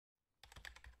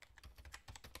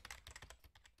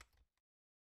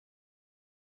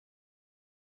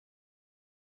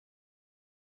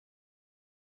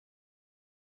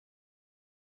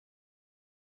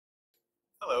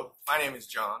Hello, my name is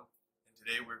John, and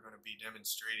today we're going to be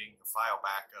demonstrating the file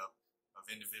backup of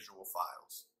individual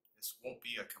files. This won't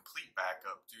be a complete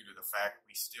backup due to the fact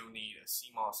we still need a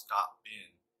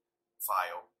cmos.bin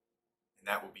file, and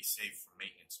that will be saved for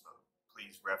maintenance mode.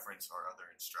 Please reference our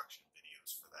other instruction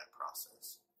videos for that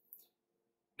process.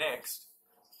 Next,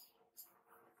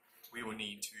 we will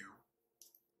need to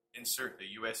insert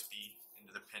the USB into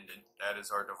the pendant. That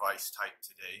is our device type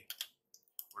today.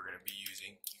 We're going to be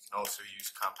using. You can also use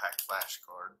compact flash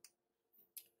card.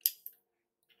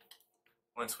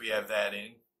 Once we have that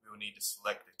in, we will need to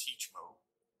select the teach mode.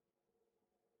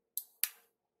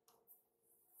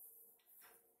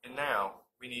 And now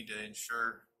we need to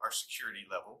ensure our security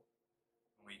level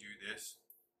when we do this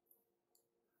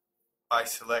by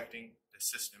selecting the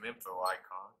system info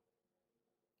icon,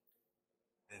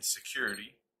 then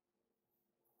security,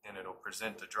 and it'll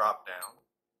present the drop down.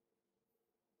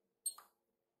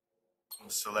 We'll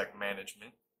select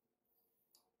management,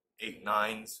 8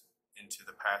 nines into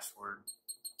the password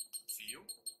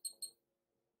field,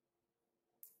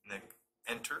 and then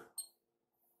enter,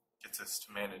 gets us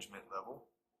to management level.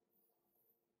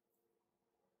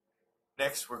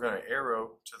 Next, we're going to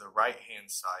arrow to the right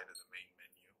hand side of the main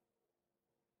menu,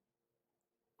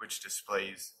 which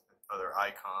displays other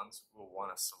icons. We'll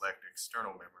want to select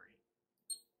external memory.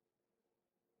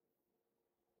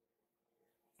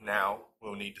 Now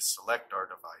we'll need to select our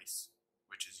device,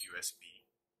 which is USB.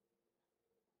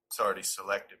 It's already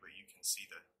selected, but you can see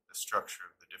the structure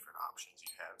of the different options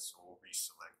you have, so we'll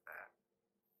reselect that.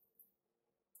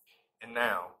 And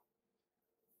now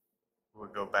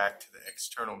we'll go back to the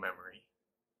external memory,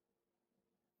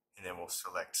 and then we'll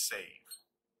select Save.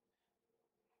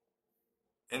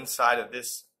 Inside of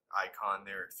this icon,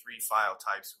 there are 3 file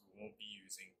types we won't be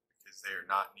using because they are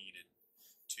not needed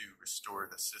to restore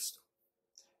the system.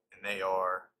 And they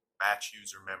are batch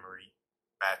user memory,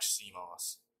 batch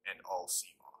CMOS, and all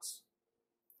CMOS.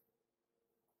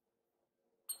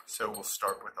 So we'll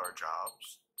start with our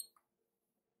jobs.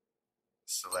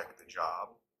 Select the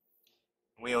job.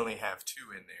 We only have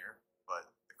 2 in there,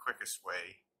 but the quickest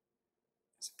way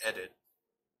is edit,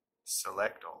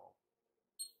 select all.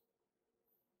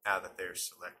 Now that they're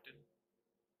selected,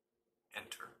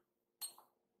 enter.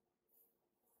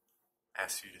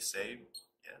 Ask you to save,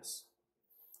 yes.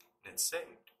 And it's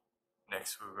saved.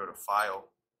 Next we'll go to File,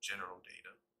 General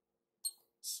Data,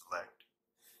 select.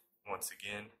 Once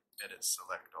again, edit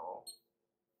select all,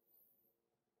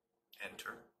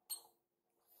 enter,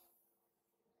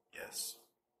 yes.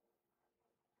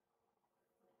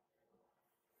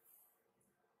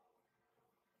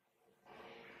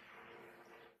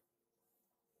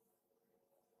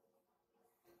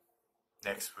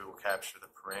 Next we will capture the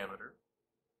parameter.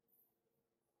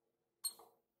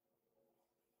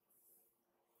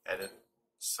 Edit,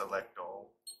 select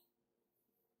all,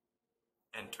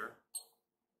 enter,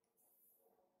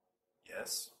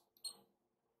 yes.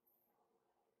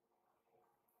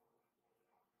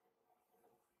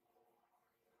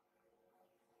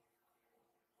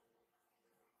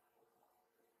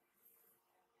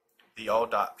 The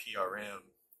all.prm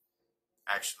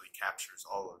actually captures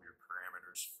all of your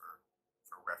parameters for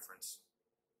reference.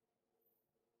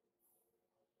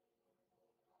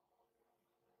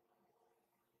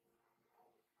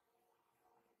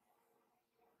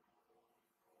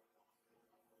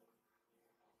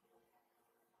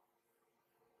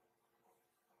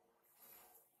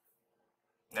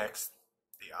 Next,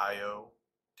 the I/O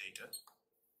data.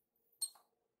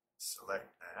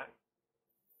 Select that.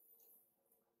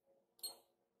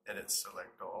 Edit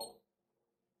select all.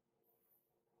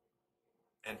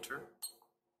 Enter.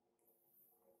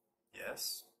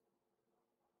 Yes.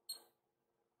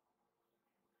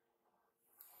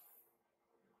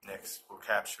 Next, we'll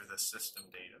capture the system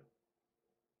data.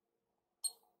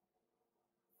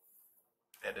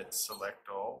 Edit select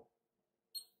all.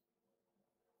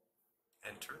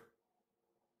 Enter.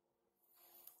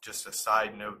 Just a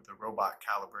side note, the robot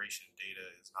calibration data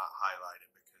is not highlighted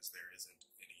because there isn't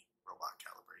any robot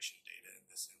calibration data in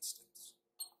this instance.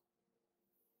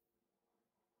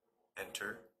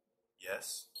 Enter.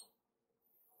 Yes.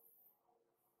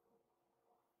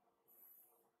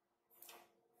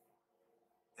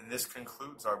 And this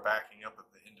concludes our backing up of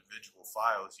the individual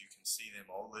files. You can see them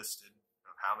all listed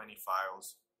of how many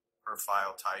files per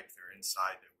file type they're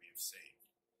inside that we have saved.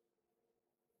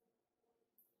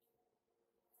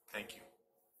 Thank you.